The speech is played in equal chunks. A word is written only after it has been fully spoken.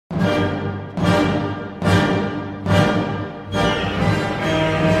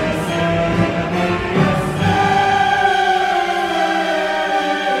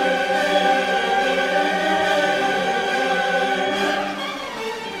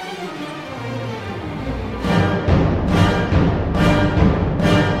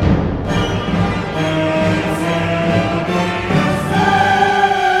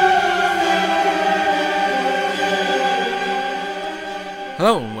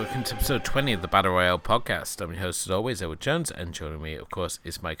welcome to episode 20 of the Battle Royale podcast. I'm your host, as always, Edward Jones, and joining me, of course,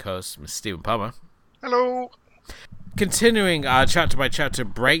 is my co-host, Mr. Stephen Palmer. Hello! Continuing our chapter-by-chapter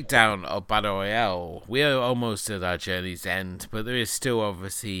breakdown of Battle Royale, we are almost at our journey's end, but there is still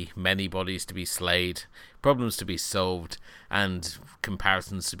obviously many bodies to be slayed, problems to be solved, and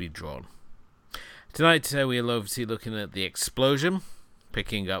comparisons to be drawn. Tonight, we'll obviously looking at the explosion,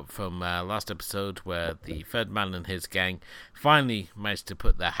 picking up from last episode where the third man and his gang finally managed to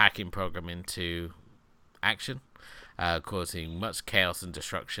put their hacking program into action, causing much chaos and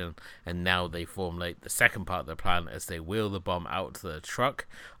destruction, and now they formulate the second part of the plan as they wheel the bomb out to the truck,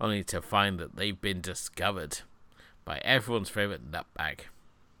 only to find that they've been discovered by everyone's favourite nutbag.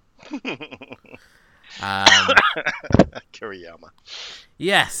 Kiriyama.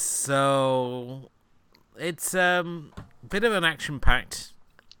 Yes, so it's a bit of an action-packed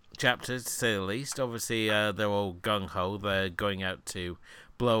chapter, to say the least. Obviously, they're all gung-ho. They're going out to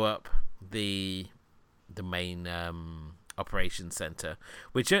blow up the main operations center,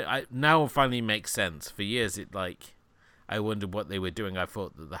 which now finally makes sense. For years, I wondered what they were doing. I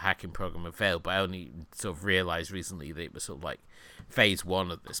thought that the hacking program had failed, but I only sort of realized recently that it was sort of like phase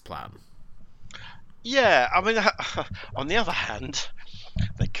one of this plan. Yeah, I mean, on the other hand,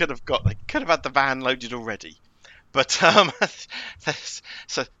 they could have had the van loaded already, but so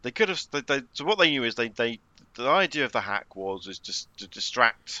they could have. So what they knew is the idea of the hack is just to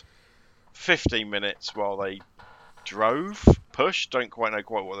distract 15 minutes while they pushed. Don't quite know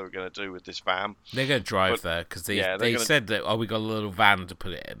what they were going to do with this van. They're going to drive there because they said that we got a little van to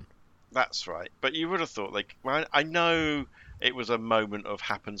put it in. That's right, but you would have thought I know. It was a moment of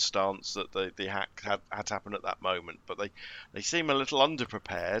happenstance that the hack had happened at that moment, but they seem a little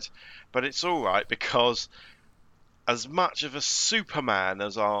underprepared. But it's all right because, as much of a Superman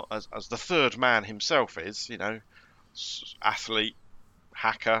as the third man himself is, athlete,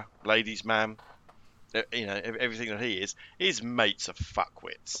 hacker, ladies' man, everything that he is, his mates are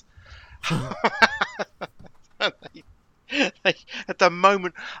fuckwits. At the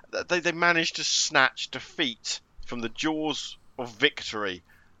moment, they managed to snatch defeat from the jaws of victory,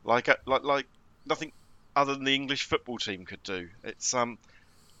 like nothing other than the English football team could do. It's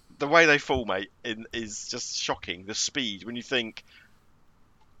the way they fall, mate, is just shocking. The speed, when you think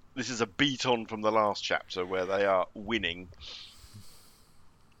this is a beat on from the last chapter where they are winning,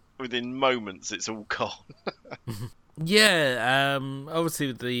 within moments it's all gone. Yeah,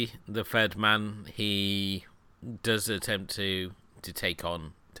 obviously the third man, he does attempt to take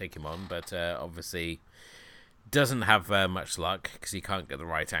him on, but obviously doesn't have much luck because he can't get the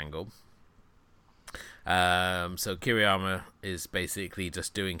right angle. So Kiriyama is basically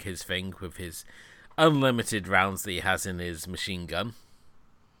just doing his thing with his unlimited rounds that he has in his machine gun.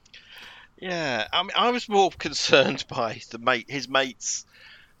 Yeah, I mean, I was more concerned by his mates.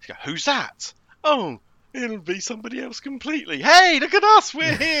 Who's that? Oh, it'll be somebody else completely. Hey, look at us!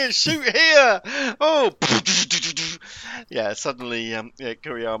 We're here. Shoot here! Oh, yeah. Suddenly,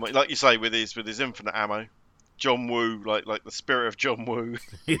 Kiriyama, like you say, with his infinite ammo. John Woo, like the spirit of John Woo.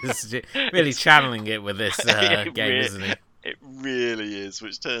 He's really channeling it with this game, isn't he? It really is,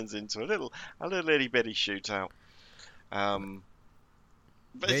 which turns into a little itty bitty shootout. But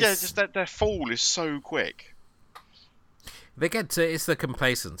just their fall is so quick. They get to it's the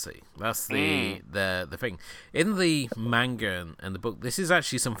complacency. That's the thing. In the manga and the book, this is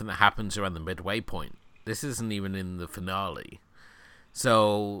actually something that happens around the midway point. This isn't even in the finale.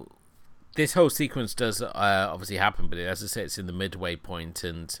 So this whole sequence does obviously happen, but as I say, it's in the midway point,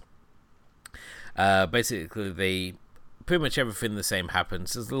 and basically pretty much everything the same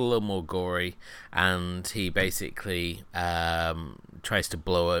happens. It's a little more gory, and he basically tries to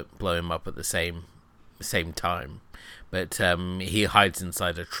blow him up at the same time, but he hides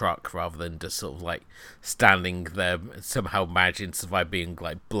inside a truck rather than just sort of like standing there, somehow managing to survive being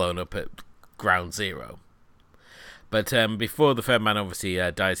like blown up at ground zero. But before the third man obviously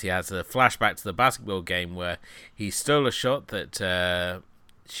dies, he has a flashback to the basketball game where he stole a shot that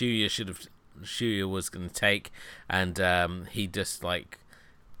Shuya was going to take, and he just like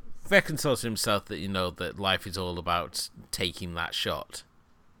reconciles himself that that life is all about taking that shot.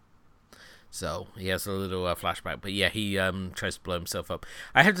 So he has a little flashback, but yeah, he tries to blow himself up.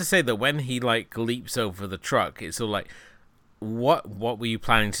 I have to say that when he like leaps over the truck, it's all like, what were you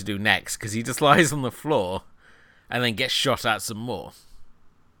planning to do next? Because he just lies on the floor and then gets shot at some more.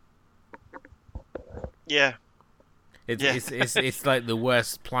 Yeah. It's like the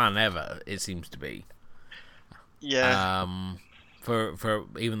worst plan ever, it seems to be. Yeah. For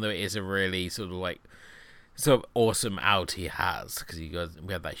even though it is a really sort of awesome out he has, because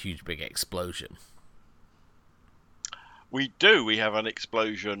we had that huge big explosion. We do. We have an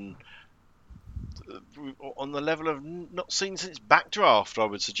explosion on the level of not seen since Backdraft, I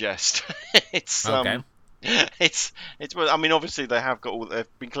would suggest. it's Okay. it's. I mean, obviously they have got all. They've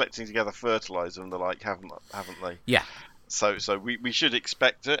been collecting together fertilizer and the like, haven't they? Yeah. So we should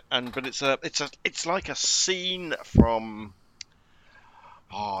expect it, but it's like a scene from.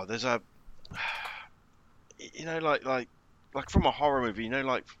 Oh, there's a. Like from a horror movie,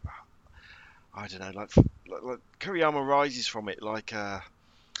 like I don't know, like Kuriyama rises from it like a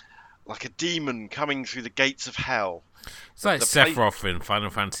demon coming through the gates of hell. It's like Sephiroth in Final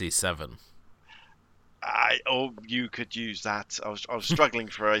Fantasy VII. You could use that. I was struggling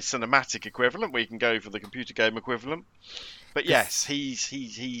for a cinematic equivalent. We can go for the computer game equivalent. But yes,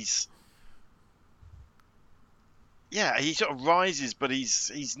 he's yeah, he sort of rises, but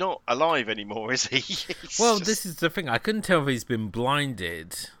he's not alive anymore, is he? This is the thing. I couldn't tell if he's been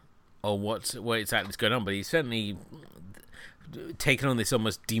blinded or what exactly is going on, but he's certainly taken on this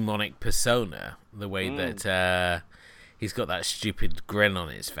almost demonic persona. The way that he's got that stupid grin on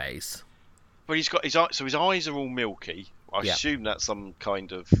his face. But he's got his eyes, so his eyes are all milky. I assume that's some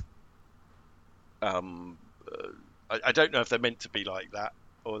kind of. I don't know if they're meant to be like that,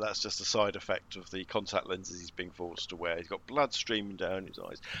 or that's just a side effect of the contact lenses he's being forced to wear. He's got blood streaming down his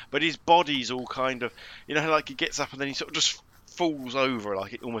eyes, but his body's all kind of, like he gets up and then he sort of just falls over,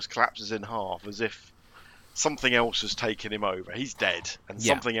 like it almost collapses in half, as if something else has taken him over. He's dead, and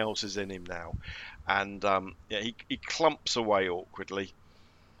something else is in him now, and he clumps away awkwardly,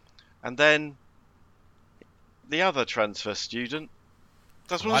 and then the other transfer student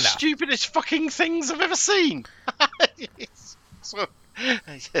does one of the stupidest fucking things I've ever seen.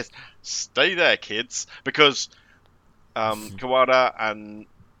 He says, "Stay there, kids," because Kawada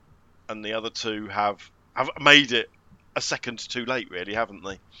and the other two have made it a second too late, really, haven't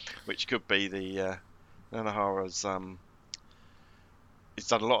they? Which could be the Nanahara's. He's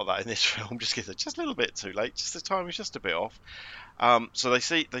done a lot of that in this film. Just a little bit too late. Just the time was just a bit off. So they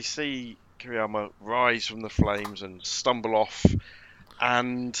see Kiriyama rise from the flames and stumble off,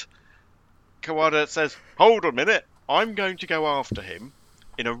 and Kawada says, "Hold a minute. I'm going to go after him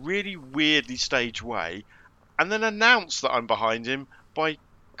in a really weirdly staged way, and then announce that I'm behind him by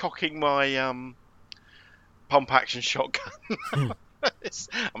cocking my pump action shotgun." I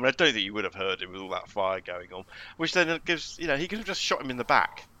mean, I don't think you would have heard him with all that fire going on, which then gives, he could have just shot him in the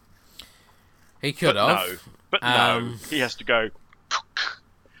back. He could have. No, he has to go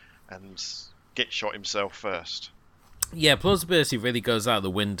and get shot himself first. Yeah, plausibility really goes out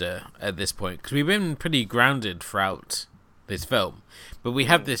the window at this point, because we've been pretty grounded throughout this film, but we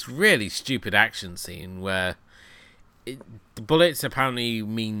have this really stupid action scene where the bullets apparently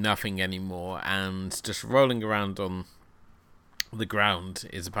mean nothing anymore, and just rolling around on the ground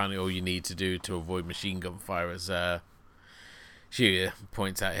is apparently all you need to do to avoid machine gun fire, as Shuya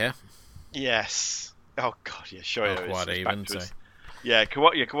points out here. Yes. Oh god, yeah, sure. Kawada even, so. Yeah,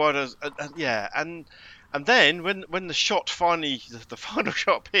 Kawada's, and then when the shot finally, the final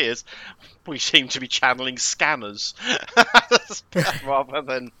shot appears, we seem to be channeling scanners rather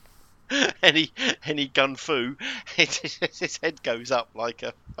than any gun fu. His head goes up like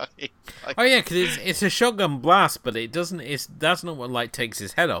a. Oh yeah, because it's a shotgun blast, but it doesn't. That's not what takes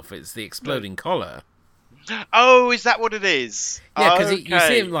his head off. It's the exploding collar. Oh, is that what it is? Yeah, because you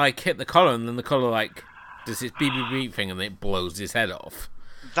see him hit the collar, and then the collar does this beep beep beep thing, and it blows his head off.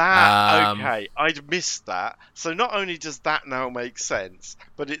 Okay, I'd missed that. So not only does that now make sense,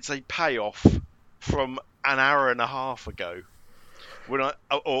 but it's a payoff from an hour and a half ago, when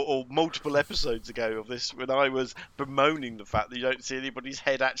or multiple episodes ago of this, when I was bemoaning the fact that you don't see anybody's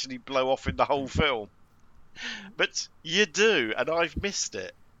head actually blow off in the whole film. But you do, and I've missed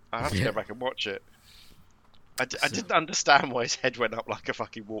it. I have to go back and watch it. I didn't understand why his head went up like a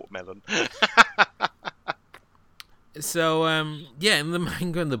fucking watermelon. So, in the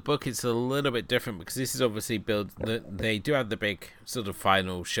manga and the book, it's a little bit different, because this is obviously they do have the big sort of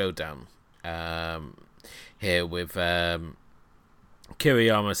final showdown here with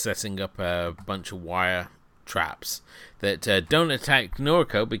Kiriyama setting up a bunch of wire traps that don't attack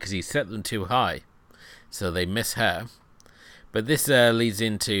Noriko because he set them too high, so they miss her. But this leads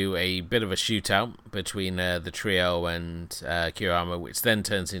into a bit of a shootout between the trio and Kiriyama, which then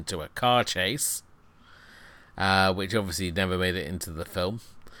turns into a car chase. Which obviously never made it into the film,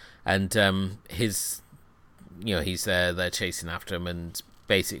 and he's they're chasing after him, and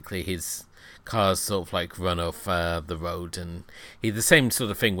basically his car's sort of run off the road, and he's the same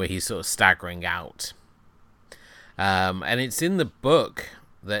sort of thing where he's sort of staggering out. And it's in the book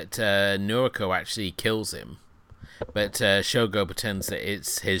that Noriko actually kills him, but Shogo pretends that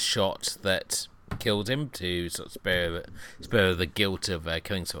it's his shot that killed him to sort of spare the guilt of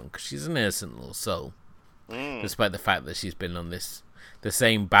killing someone, because she's an innocent little soul, despite the fact that she's been on the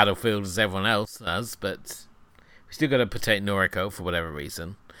same battlefield as everyone else has. But we still got to protect Noriko for whatever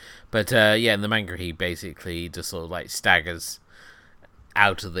reason. But yeah, in the manga, he basically just sort of like staggers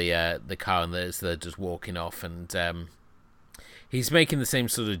out of the car, and they're just walking off, and he's making the same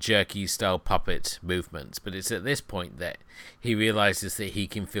sort of jerky style puppet movements, but it's at this point that he realizes that he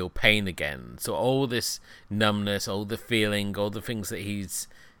can feel pain again. So all this numbness, all the feeling, all the things that he's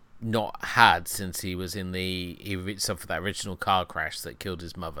not had since he was he suffered that original car crash that killed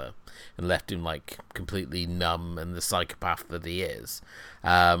his mother and left him like completely numb, and the psychopath that he is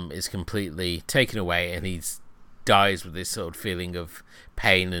completely taken away, and he's dies with this sort of feeling of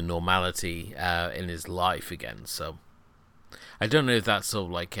pain and normality in his life again. So I don't know if that's sort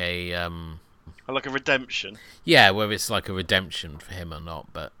of like like a redemption. Yeah, whether it's like a redemption for him or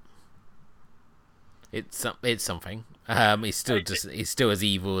not, but it's something. He's still as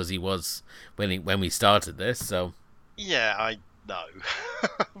evil as he was when we started this. So yeah, I know.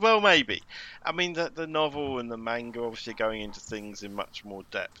 Well, maybe. I mean, the novel and the manga obviously going into things in much more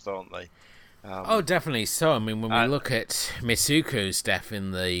depth, aren't they? Oh, definitely so. I mean, when we look at Mitsuko's death in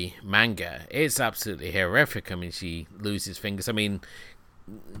the manga, it's absolutely horrific. I mean, she loses fingers. I mean,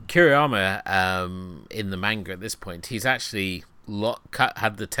 Kiriyama, in the manga at this point, he's actually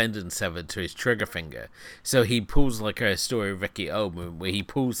had the tendon severed to his trigger finger. So he pulls like a story of Ricky Omen, where he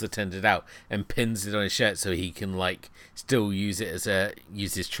pulls the tendon out and pins it on his shirt so he can like still use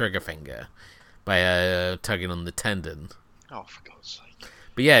his trigger finger by tugging on the tendon. Oh, for God's sake!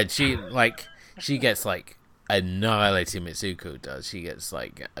 But yeah, she gets like annihilated. Mitsuko does. She gets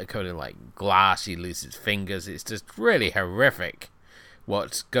like coated in like glass. She loses fingers. It's just really horrific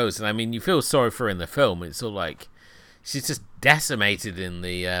what goes. And I mean, you feel sorry for her in the film. It's all like she's just decimated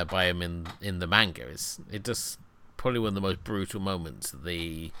by him in the manga. It's just probably one of the most brutal moments of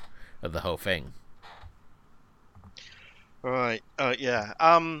the whole thing. Right. Yeah.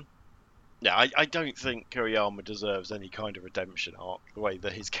 Yeah, I don't think Kiriyama deserves any kind of redemption arc, the way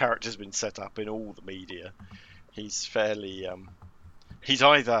that his character's been set up in all the media. He's fairly... he's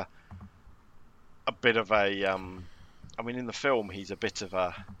either a bit of a... I mean, in the film, he's a bit of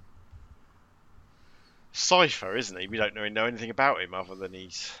a cipher, isn't he? We don't really know anything about him other than he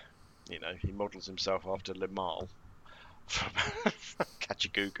models himself after Limahl from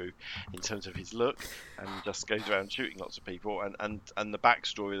Kachagugu in terms of his look, and just goes around shooting lots of people, and the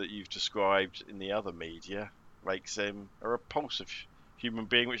backstory that you've described in the other media makes him a repulsive human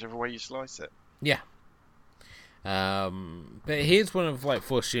being, whichever way you slice it. Yeah. But he's one of like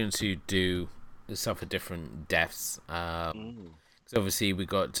 4 students who do suffer different deaths. So obviously we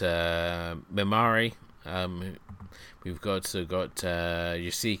got Mimari, we've got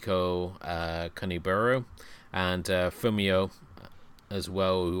Yoshiko Kaniburu, and Fumio as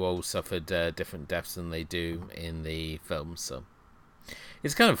well, who all suffered different deaths than they do in the film. So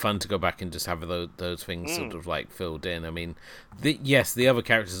it's kind of fun to go back and just have those things sort of like filled in. I mean, the other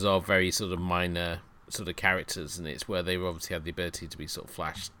characters are very sort of minor sort of characters, and it's where they obviously have the ability to be sort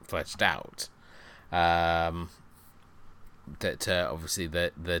of fleshed out. That obviously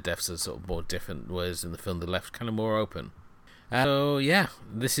their deaths are sort of more different, whereas in the film they're left kind of more open. So yeah,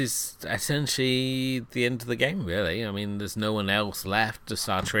 this is essentially the end of the game, really. I mean, there's no one else left to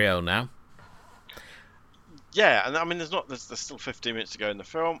start Trio now. Yeah, and I mean, there's still 15 minutes to go in the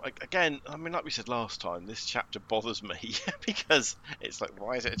film. Again, I mean, like we said last time, this chapter bothers me because it's like,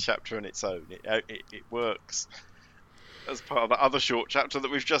 why is it a chapter on its own? It works as part of the other short chapter that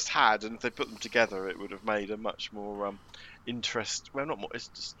we've just had, and if they put them together, it would have made a much more interest. Well, not more.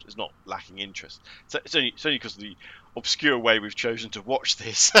 It's not lacking interest. So it's only because of the obscure way we've chosen to watch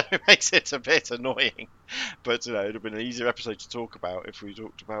this. It makes it a bit annoying. But it would have been an easier episode to talk about if we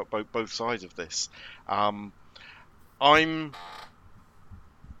talked about both sides of this. I'm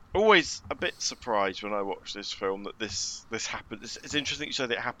always a bit surprised when I watch this film that this happens. It's interesting you say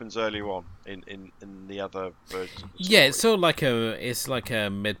that it happens earlier on in the other version. Yeah, it's sort of like a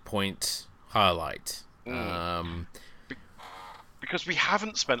midpoint highlight. Because we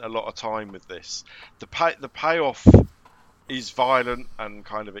haven't spent a lot of time with this. The payoff is violent and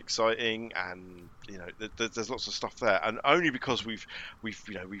kind of exciting, and there's lots of stuff there, and only because we've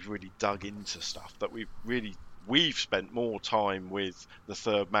really dug into stuff that we've spent more time with the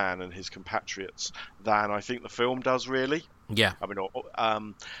third man and his compatriots than I think the film does, really. Yeah. I mean,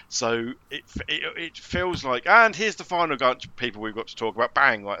 so it feels like, and here's the final bunch of people we've got to talk about.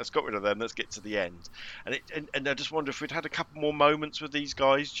 Bang! Right, let's get rid of them. Let's get to the end. And I just wonder if we'd had a couple more moments with these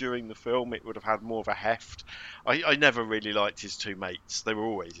guys during the film, it would have had more of a heft. I never really liked his two mates. They were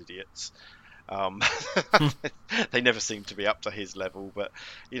always idiots. Um, they never seem to be up to his level, but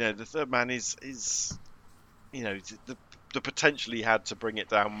the Third Man is the potential he had to bring it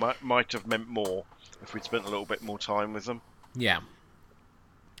down might have meant more if we'd spent a little bit more time with them. Yeah.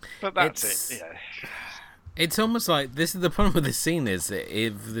 But that's it. Yeah. It's almost like this is the problem with this scene is that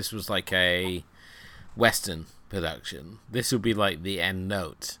if this was like a Western production, this would be like the end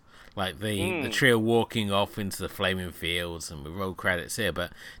note, like the trio walking off into the flaming fields, and we roll credits here.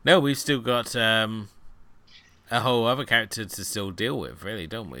 But no, we've still got a whole other character to still deal with, really,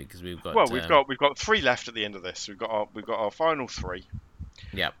 don't we? Because we've got 3 left at the end of this. We've got our final 3.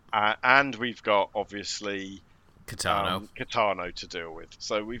 Yep. And we've got obviously Kitano to deal with.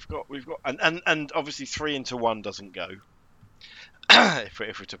 So we've got and obviously 3 into 1 doesn't go. if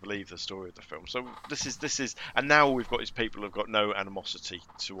we're to believe the story of the film. So this is and now all we've got is people who've got no animosity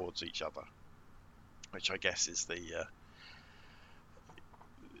towards each other, which I guess is the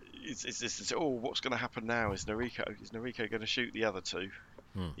what's going to happen now? Is Noriko going to shoot the other 2?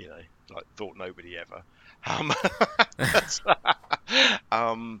 Like thought nobody ever.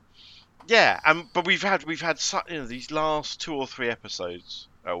 But we've had these last 2 or 3 episodes,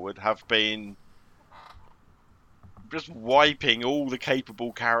 Elwood, have been just wiping all the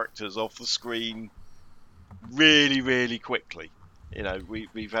capable characters off the screen really, really quickly.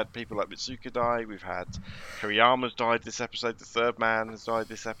 We've had people like Mitsuka die. We've had Kiriyama's died this episode. The Third Man has died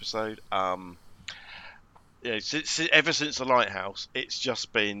this episode. Ever since The Lighthouse, it's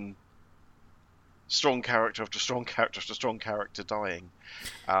just been strong character after strong character after strong character dying.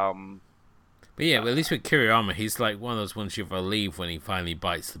 But yeah, at least with Kiriyama, he's like one of those ones you believe when he finally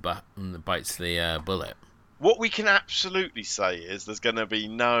bites the bullet. What we can absolutely say is there's going to be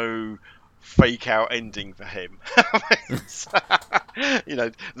no fake out ending for him.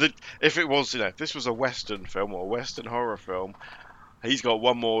 If it was, if this was a Western film or a Western horror film, he's got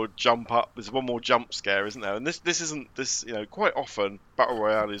one more jump up. There's one more jump scare, isn't there? And this isn't this. Quite often Battle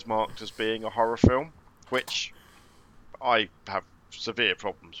Royale is marked as being a horror film, which I have severe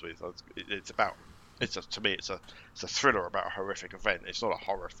problems with. To me, it's a thriller about a horrific event. It's not a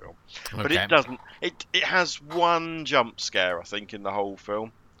horror film, okay. But it doesn't. It has one jump scare, I think, in the whole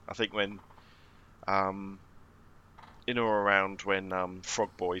film. I think when, in or around when Frog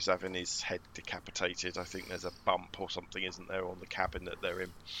Boy's having his head decapitated, I think there's a bump or something, isn't there, on the cabin that they're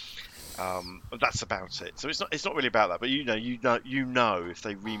in. But that's about it. So it's not really about that. But you know, if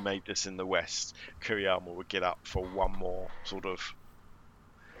they remade this in the West, Kiriyama would get up for one more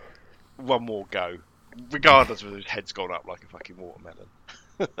go, regardless of his head's gone up like a fucking watermelon.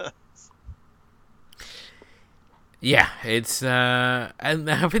 Yeah, it's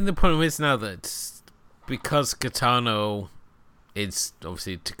and I think the problem is now that because Kitano is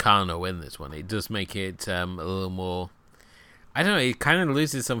obviously Takano in this one, it does make it a little more. I don't know. It kind of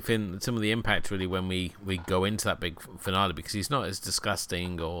loses some of the impact really when we go into that big finale, because he's not as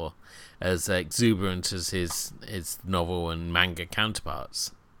disgusting or as exuberant as his novel and manga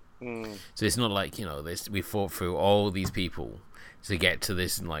counterparts. So it's not like we fought through all these people to get to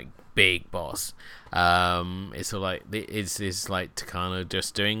this like big boss. It's sort of like it's like Takano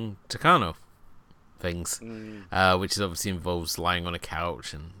just doing Takano things, which obviously involves lying on a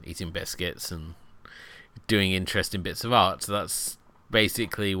couch and eating biscuits and doing interesting bits of art. So that's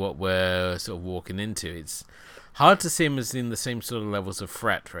basically what we're sort of walking into. It's hard to see him as in the same sort of levels of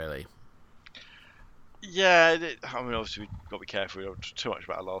threat, really. Yeah, I mean, obviously we've got to be careful. We don't talk too much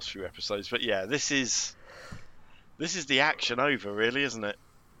about the last few episodes, but yeah, this is the action over, really, isn't it?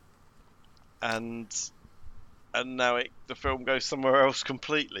 And now the film goes somewhere else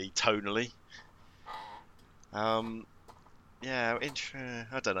completely, tonally. Yeah,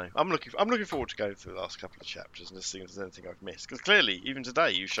 I don't know. I'm looking forward to going through the last couple of chapters and just seeing if there's anything I've missed. Because clearly, even today,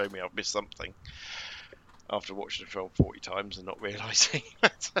 you showed me I've missed something after watching the film 40 times and not realising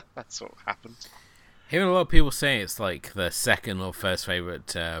that's what happened. Hearing a lot of people say it's like the second or first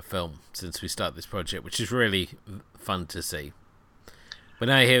favourite film since we started this project, which is really fun to see. When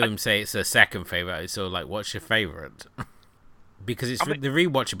I hear them say it's their second favourite, it's sort of like, what's your favourite? Because it's the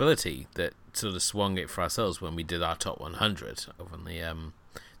rewatchability that sort of swung it for ourselves when we did our top 100 over on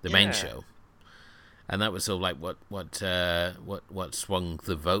the main show, and that was sort of like what swung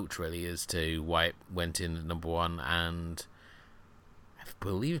the vote really as to why it went in at number 1, and I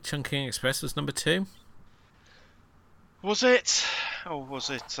believe Chungking Express was number 2. Was it? Or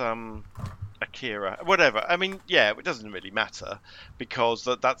was it Akira? Whatever. I mean, yeah, it doesn't really matter because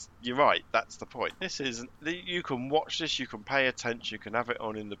that's you're right. That's the point. You can watch this, you can pay attention, you can have it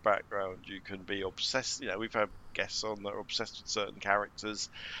on in the background, you can be obsessed. We've had guests on that are obsessed with certain characters.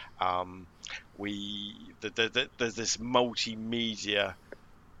 There's this multimedia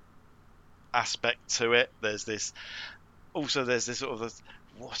aspect to it. There's this sort of this,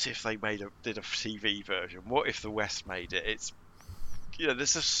 what if they did a TV version? What if the West made it? It's,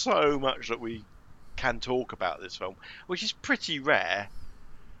 there's just so much that we can talk about this film, which is pretty rare.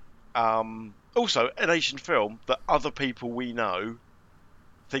 Also, an Asian film that other people we know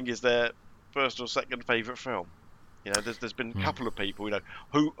think is their first or second favourite film. There's been a couple of people,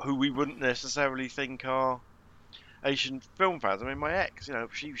 who we wouldn't necessarily think are Asian film fans. I mean, my ex,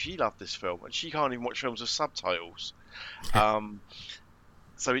 she loved this film, and she can't even watch films with subtitles.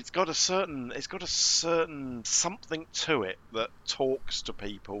 So it's got a certain something to it that talks to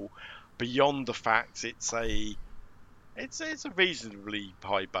people beyond the fact it's a reasonably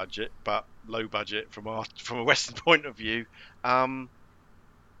high budget but low budget from a Western point of view,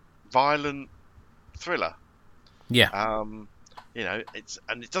 violent thriller. Yeah.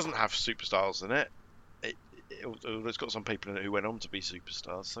 It doesn't have superstars in it. It's got some people in it who went on to be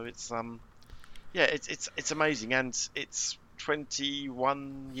superstars. So it's it's amazing, and it's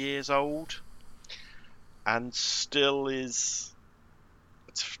 21 years old, and still is,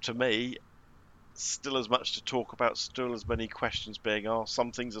 to me, still as much to talk about, still as many questions being asked.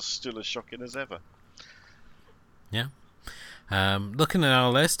 Some things are still as shocking as ever. Yeah. Looking at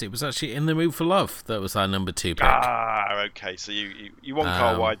our list, it was actually In the Mood for Love that was our number 2 pick. Okay. So you want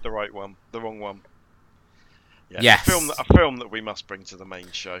Carl Wide, the wrong one. Yeah, yes. A film that we must bring to the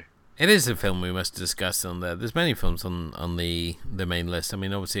main show. It is a film we must discuss on there. There's many films on the main list. I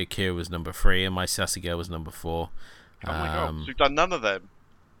mean, obviously Akira was number 3, and My Sassy Girl was number 4. Oh my god, we've done none of them.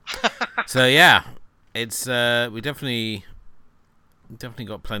 So yeah, it's we definitely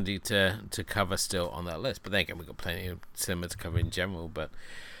got plenty to cover still on that list. But then again, we've got plenty of cinema to cover in general. But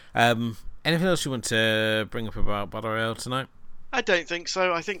anything else you want to bring up about Battle Royale tonight? I don't think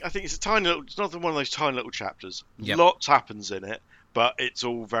so. I think it's it's another one of those tiny little chapters. Yep. Lots happens in it, but it's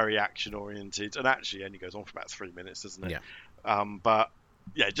all very action oriented, and actually only goes on for about 3 minutes, doesn't it? Yeah. But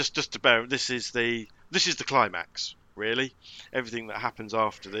yeah, just to bear, this is the climax, really. Everything that happens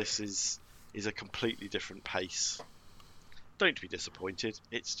after this is a completely different pace. Don't be disappointed.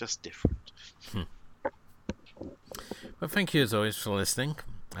 It's just different. Well, thank you as always for listening.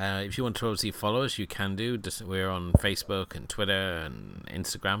 If you want to obviously follow us, you can do. We're on Facebook and Twitter and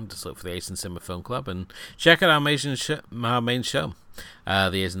Instagram. Just look for the Asian Cinema Film Club and check out our main show,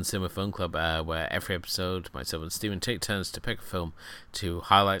 the Asian Cinema Film Club, where every episode myself and Stephen take turns to pick a film to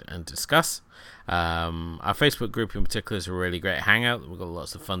highlight and discuss. Our Facebook group in particular is a really great hangout. We've got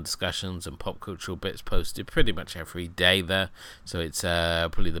lots of fun discussions and pop cultural bits posted pretty much every day there, so it's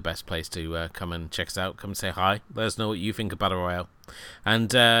probably the best place to come and check us out. Come and say hi, let us know what you think of Battle Royale,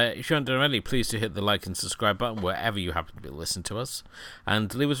 and if you haven't done already, please do hit the like and subscribe button wherever you happen to be listening to us,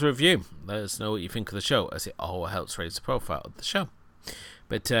 and leave us a review. Let us know what you think of the show, as it all helps raise the profile of the show.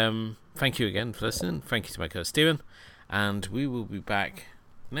 But thank you again for listening. Thank you to my co-host Stephen, and we will be back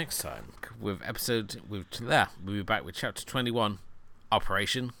next time we'll be back with chapter 21,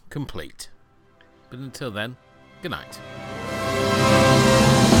 Operation Complete. But until then, good night.